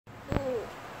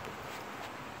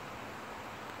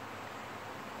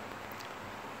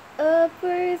Up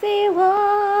where they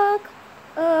walk,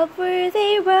 up where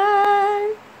they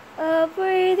run, up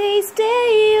where they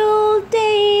stay all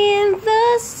day in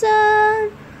the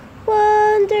sun,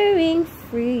 wandering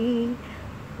free.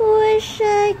 Wish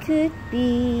I could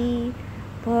be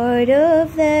part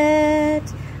of that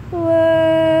world.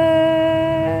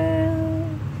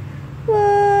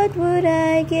 What would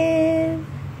I give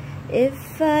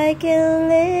if I can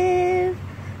live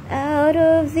out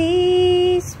of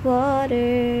these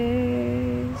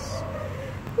waters?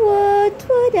 What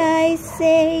would I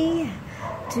say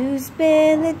to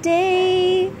spend the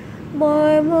day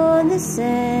warm on the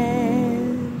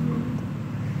sand?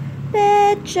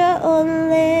 Betcha on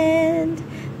land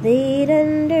they'd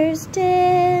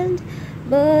understand,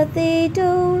 but they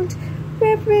don't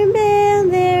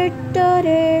reprimand their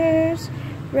daughters.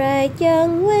 Right,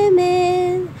 young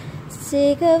women,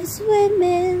 sick of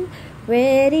swimming,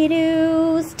 ready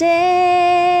to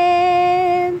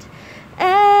stand.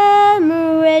 I'm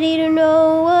ready to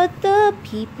know what the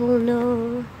people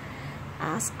know.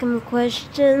 Ask them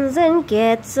questions and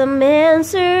get some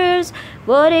answers.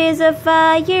 What is a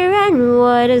fire and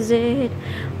what is it?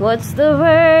 What's the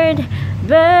word?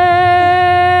 Burn.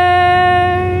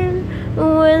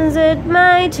 When's it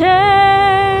my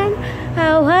turn?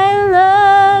 How I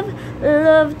love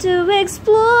to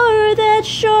explore that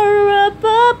shore up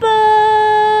above.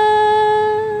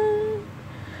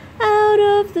 Out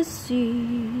of the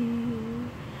sea,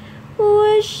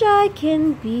 wish I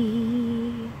can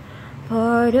be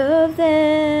part of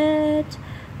that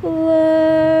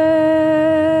world.